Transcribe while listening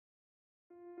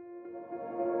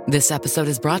This episode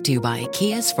is brought to you by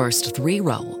Kia's first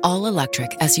 3-row, all-electric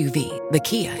SUV, the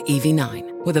Kia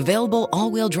EV9, with available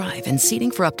all-wheel drive and seating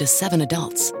for up to 7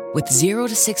 adults, with 0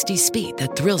 to 60 speed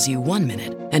that thrills you 1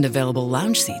 minute and available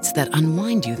lounge seats that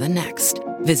unwind you the next.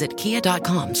 Visit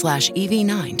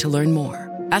kia.com/EV9 to learn more.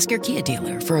 Ask your Kia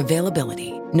dealer for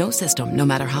availability. No system, no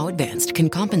matter how advanced, can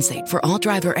compensate for all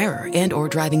driver error and or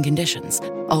driving conditions.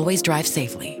 Always drive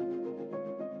safely.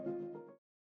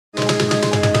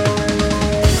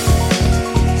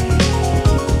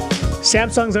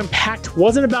 Samsung's Unpacked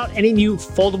wasn't about any new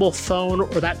foldable phone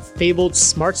or that fabled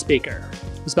smart speaker.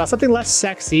 It was about something less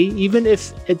sexy, even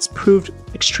if it's proved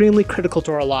extremely critical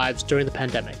to our lives during the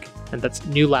pandemic, and that's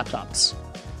new laptops.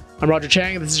 I'm Roger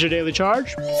Chang, and this is your Daily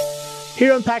Charge. Here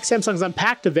to unpack Samsung's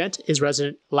Unpacked event is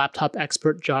resident laptop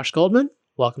expert Josh Goldman.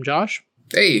 Welcome, Josh.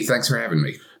 Hey, thanks for having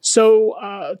me.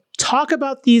 So, talk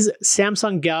about these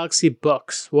Samsung Galaxy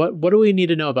Books. What do we need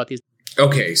to know about these?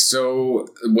 Okay, so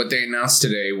what they announced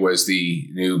today was the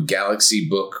new Galaxy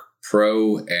Book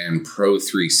Pro and Pro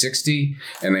 360,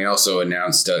 and they also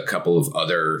announced a couple of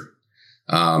other,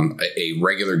 a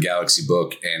regular Galaxy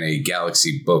Book and a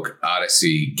Galaxy Book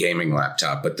Odyssey gaming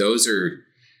laptop. But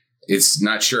it's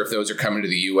not sure if those are coming to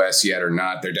the US yet or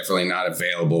not. They're definitely not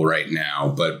available right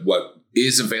now. But what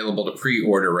is available to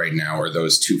pre-order right now are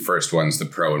those two first ones, the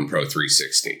Pro and Pro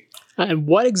 360. And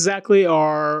what exactly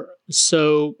are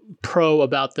so pro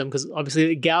about them? Because obviously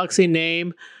the Galaxy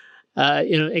name,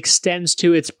 extends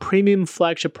to its premium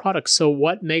flagship products. So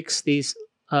what makes these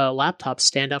laptops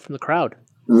stand out from the crowd?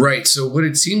 Right. So what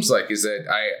it seems like is that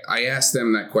I asked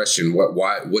them that question,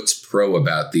 what's pro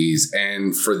about these?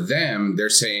 And for them, they're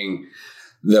saying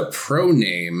the Pro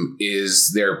name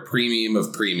is their premium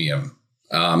of premium.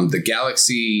 The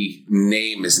Galaxy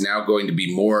name is now going to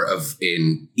be more of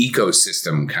an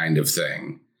ecosystem kind of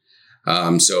thing.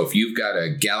 So if you've got a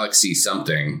Galaxy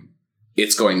something,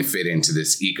 it's going to fit into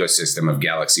this ecosystem of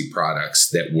Galaxy products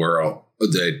that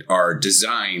are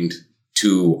designed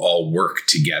to all work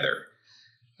together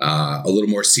a little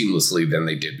more seamlessly than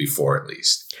they did before, at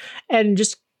least. And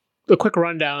just a quick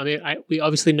rundown. I mean, we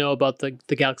obviously know about the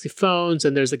Galaxy phones,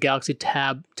 and there's the Galaxy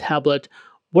tablet.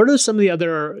 What are some of the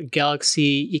other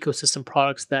Galaxy ecosystem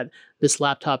products that this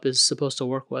laptop is supposed to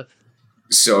work with?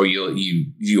 So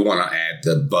you want to add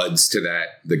the buds to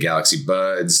that, the Galaxy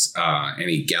Buds,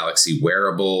 any Galaxy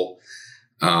wearable,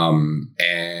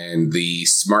 and the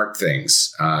smart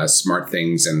things and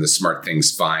the Smart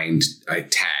Things Find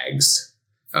tags.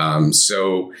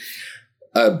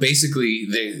 Basically,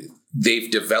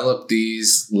 they've developed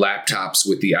these laptops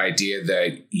with the idea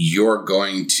that you're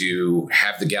going to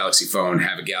have the Galaxy phone,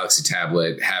 have a Galaxy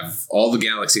tablet, have all the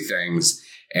Galaxy things,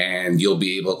 and you'll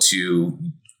be able to,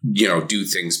 do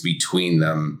things between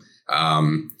them.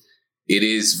 It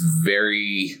is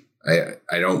very,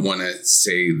 I don't want to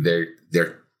say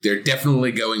they're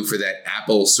definitely going for that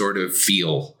Apple sort of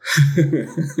feel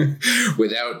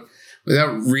without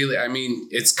really, I mean,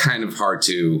 it's kind of hard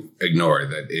to ignore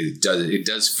that it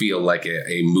does feel like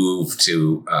a move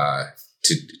to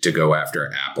go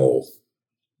after Apple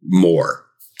more.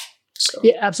 So.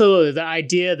 Yeah, absolutely. The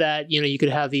idea that, you could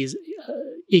have these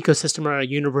ecosystem or a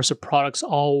universe of products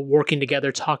all working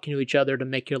together, talking to each other to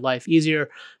make your life easier.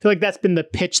 I feel like that's been the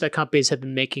pitch that companies have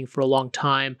been making for a long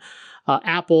time.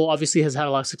 Apple obviously has had a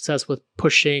lot of success with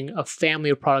pushing a family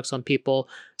of products on people.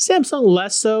 Samsung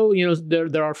less so.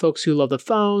 There are folks who love the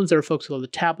phones, there are folks who love the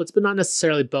tablets, but not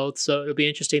necessarily both. So it'll be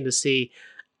interesting to see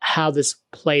how this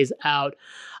plays out.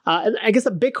 And I guess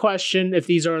the big question, if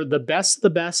these are the best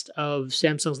of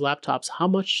Samsung's laptops, how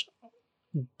much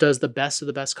does the best of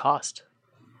the best cost?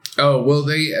 Oh, well,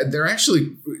 they're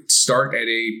actually start at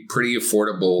a pretty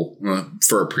affordable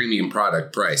for a premium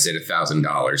product price at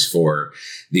 $1,000 for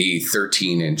the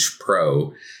 13-inch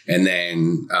Pro. And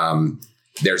then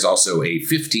there's also a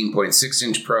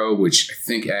 15.6-inch Pro, which I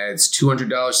think adds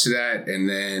 $200 to that. And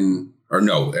then, or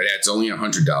no, it adds only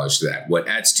 $100 to that. What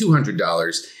adds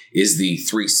 $200 is the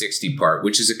 360 part,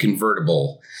 which is a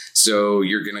convertible. So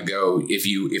you're going to go, if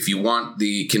you want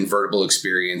the convertible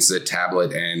experience, the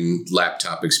tablet and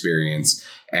laptop experience,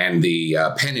 and the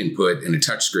pen input and a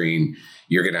touchscreen,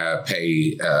 you're going to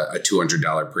pay a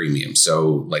 $200 premium.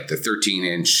 So like the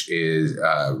 13-inch is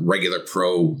regular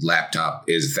Pro laptop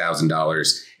is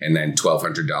 $1,000, and then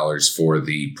 $1,200 for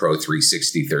the Pro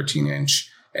 360 13-inch,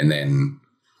 and then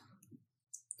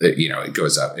it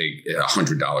goes up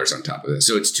 $100 on top of this.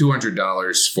 So it's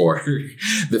 $200 for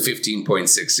the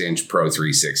 15.6-inch Pro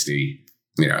 360.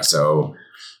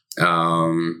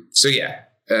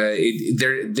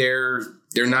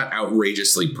 They're not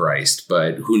outrageously priced,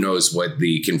 but who knows what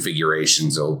the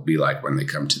configurations will be like when they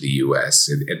come to the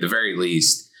US. At the very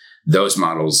least, those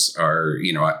models are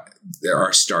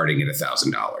starting at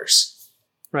 $1,000.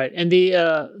 Right. And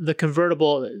the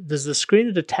convertible, does the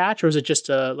screen detach, or is it just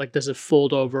does it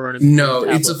fold over? No,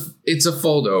 it's a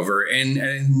fold over. And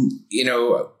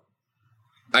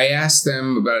I asked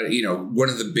them about, one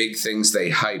of the big things they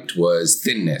hyped was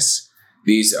thinness.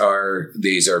 These are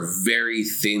very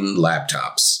thin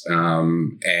laptops,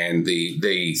 and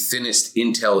the thinnest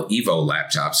Intel Evo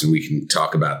laptops, and we can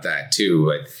talk about that too.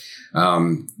 But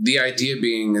the idea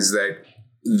being is that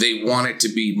they want it to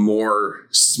be more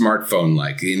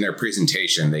smartphone-like. In their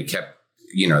presentation, they kept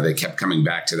coming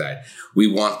back to that. We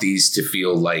want these to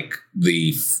feel like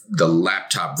the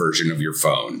laptop version of your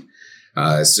phone.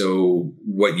 So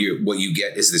what you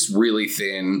get is this really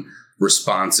thin,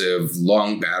 responsive,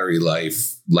 long battery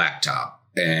life laptop.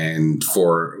 And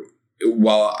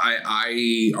while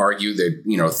I argue that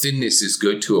thinness is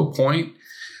good to a point,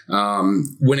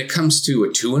 when it comes to a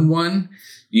 2-in-1,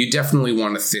 you definitely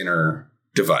want a thinner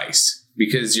device,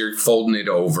 because you're folding it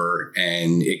over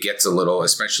and it gets a little,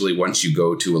 especially once you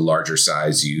go to a larger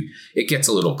size, it gets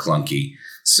a little clunky.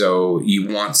 So you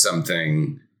want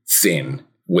something thin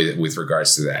with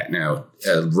regards to that. Now,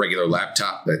 a regular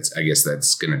laptop, I guess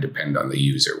that's going to depend on the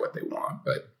user, what they want.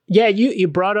 But yeah, you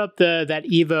brought up that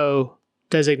Evo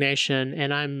designation,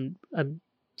 and I'm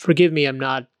forgive me, I'm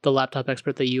not the laptop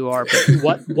expert that you are,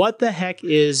 but what the heck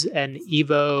is an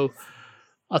Evo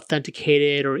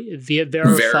authenticated or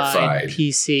verified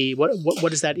PC? What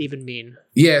does that even mean?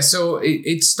 Yeah, so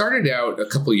it started out a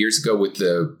couple of years ago with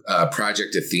the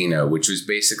Project Athena, which was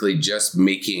basically just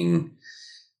making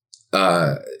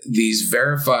these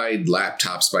verified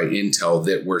laptops by Intel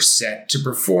that were set to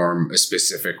perform a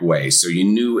specific way. So you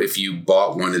knew if you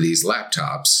bought one of these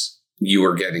laptops, you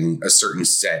were getting a certain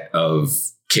set of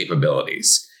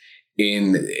capabilities.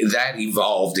 That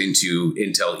evolved into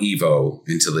Intel Evo,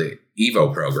 into the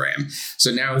Evo program.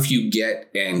 So now if you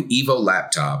get an Evo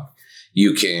laptop,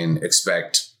 you can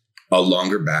expect a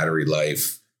longer battery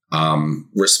life,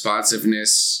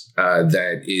 responsiveness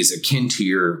that is akin to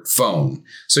your phone.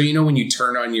 So, when you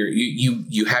turn on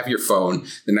you have your phone,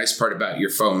 the nice part about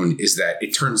your phone is that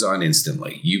it turns on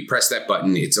instantly. You press that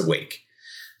button, it's awake.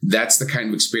 That's the kind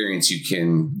of experience you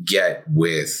can get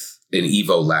with an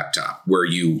Evo laptop, where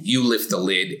you lift the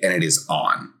lid and it is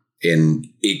on, and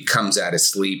it comes out of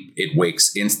sleep. It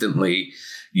wakes instantly.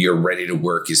 You're ready to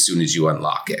work as soon as you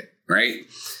unlock it, right?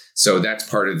 So that's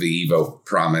part of the Evo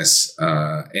promise.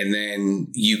 And then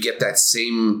you get the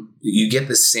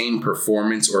same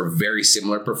performance or very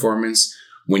similar performance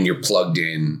when you're plugged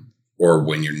in or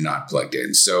when you're not plugged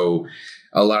in. So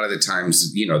a lot of the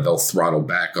times, they'll throttle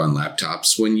back on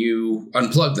laptops when you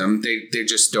unplug them. They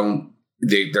just don't.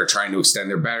 They're trying to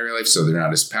extend their battery life, so they're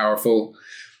not as powerful.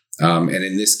 And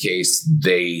in this case,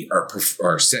 they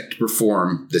are set to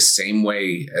perform the same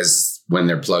way as when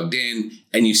they're plugged in,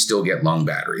 and you still get long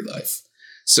battery life.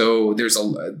 So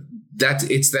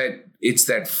it's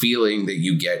that feeling that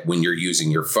you get when you're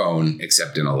using your phone,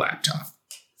 except in a laptop.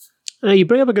 You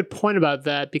bring up a good point about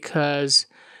that, because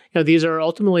these are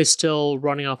ultimately still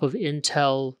running off of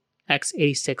Intel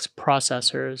x86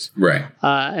 processors. Right.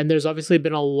 And there's obviously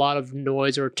been a lot of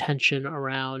noise or tension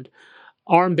around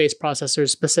ARM-based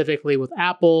processors, specifically with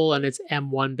Apple and its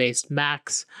M1-based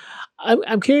Macs.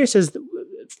 I'm curious, as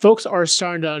folks are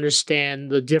starting to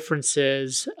understand the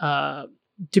differences,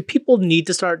 do people need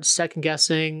to start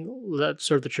second-guessing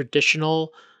the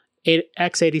traditional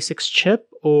x86 chip?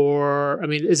 Or,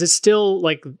 is it still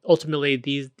ultimately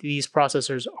these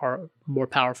processors are more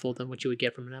powerful than what you would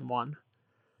get from an M1?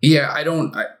 Yeah,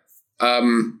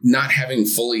 not having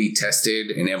fully tested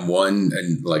an M1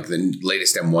 and the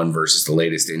latest M1 versus the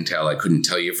latest Intel, I couldn't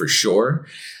tell you for sure.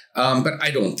 But I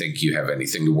don't think you have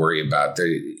anything to worry about.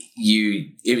 The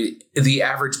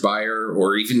average buyer,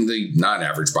 or even the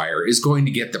non-average buyer, is going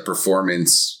to get the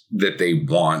performance that they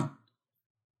want.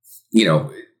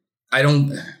 I don't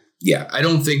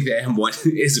think the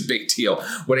M1 is a big deal.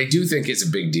 What I do think is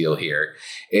a big deal here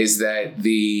is that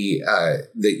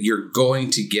that you're going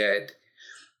to get,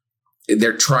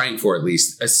 they're trying for at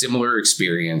least a similar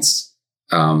experience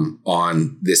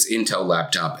on this Intel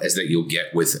laptop as that you'll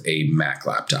get with a Mac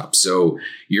laptop. So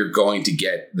you're going to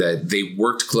get that they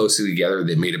worked closely together.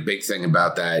 They made a big thing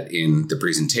about that in the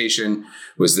presentation,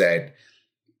 was that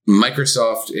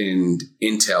Microsoft and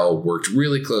Intel worked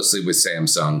really closely with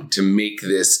Samsung to make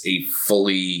this a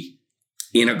fully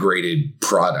integrated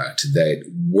product that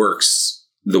works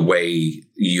the way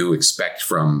you expect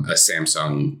from a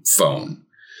Samsung phone.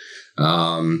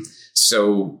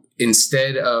 So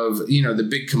instead of, the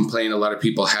big complaint a lot of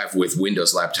people have with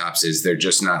Windows laptops is they're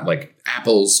just not like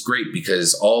Apple's great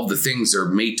because all the things are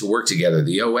made to work together.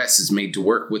 The OS is made to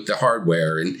work with the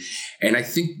hardware. And I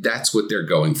think that's what they're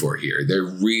going for here. They're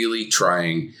really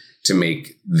trying to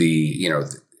make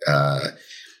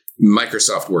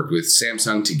Microsoft worked with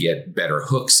Samsung to get better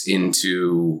hooks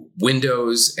into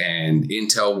Windows, and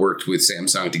Intel worked with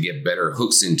Samsung to get better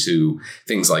hooks into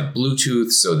things like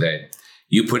Bluetooth so that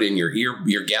you put in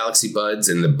your Galaxy Buds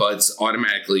and the buds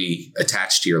automatically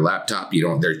attach to your laptop. You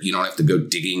don't have to go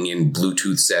digging in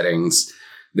Bluetooth settings,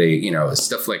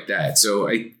 stuff like that. So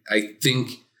I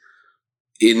think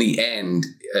in the end,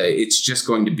 it's just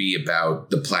going to be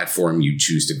about the platform you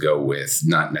choose to go with,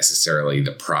 not necessarily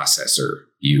the processor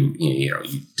you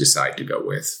decide to go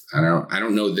with. I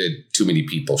don't know that too many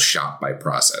people shop by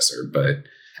processor, but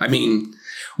I mean,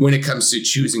 when it comes to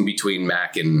choosing between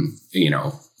Mac and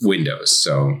Windows,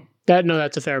 so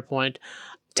that's a fair point.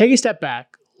 Take a step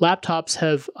back. Laptops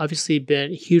have obviously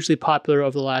been hugely popular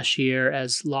over the last year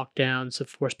as lockdowns have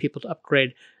forced people to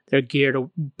upgrade their gear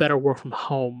to better work from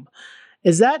home.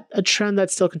 Is that a trend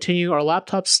that's still continuing? Are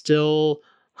laptops still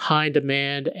high in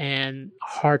demand and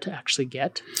hard to actually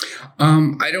get?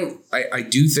 I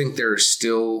do think there are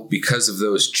still, because of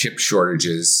those chip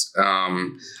shortages,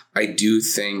 I do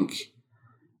think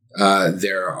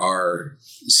there are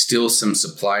still some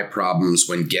supply problems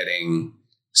when getting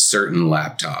certain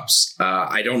laptops.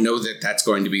 I don't know that that's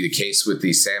going to be the case with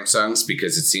these Samsungs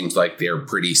because it seems like they're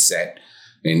pretty set.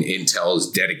 And Intel is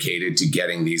dedicated to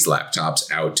getting these laptops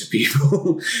out to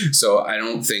people. So I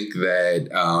don't think there's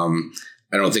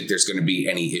going to be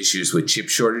any issues with chip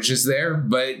shortages there.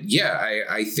 But yeah,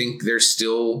 I think there's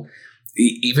still,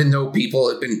 even though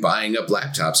people have been buying up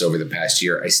laptops over the past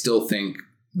year, I still think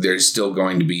there's still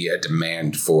going to be a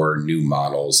demand for new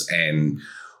models. And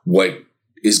what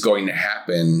is going to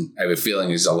happen, I have a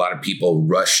feeling, is a lot of people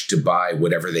rushed to buy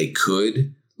whatever they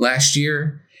could last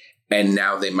year. And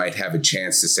now they might have a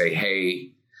chance to say,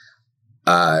 hey,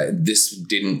 this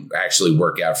didn't actually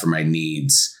work out for my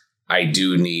needs. I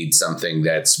do need something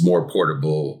that's more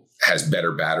portable, has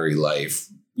better battery life,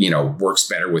 works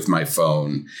better with my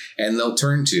phone. And they'll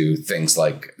turn to things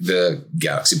like the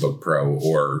Galaxy Book Pro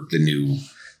or the new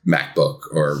MacBook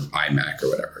or iMac or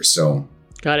whatever. So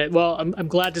got it. Well, I'm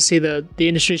glad to see the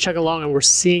industry chugging along and we're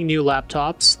seeing new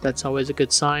laptops. That's always a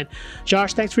good sign.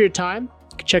 Josh, thanks for your time.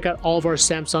 Check out all of our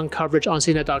Samsung coverage on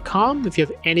CNET.com. If you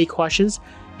have any questions,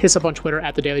 hit us up on Twitter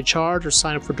at The Daily Charge or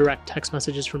sign up for direct text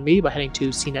messages from me by heading to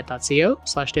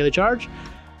cnet.co/dailycharge.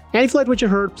 And if you liked what you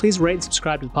heard, please rate and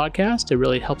subscribe to the podcast. It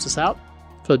really helps us out.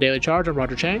 For The Daily Charge, I'm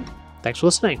Roger Chang. Thanks for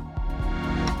listening.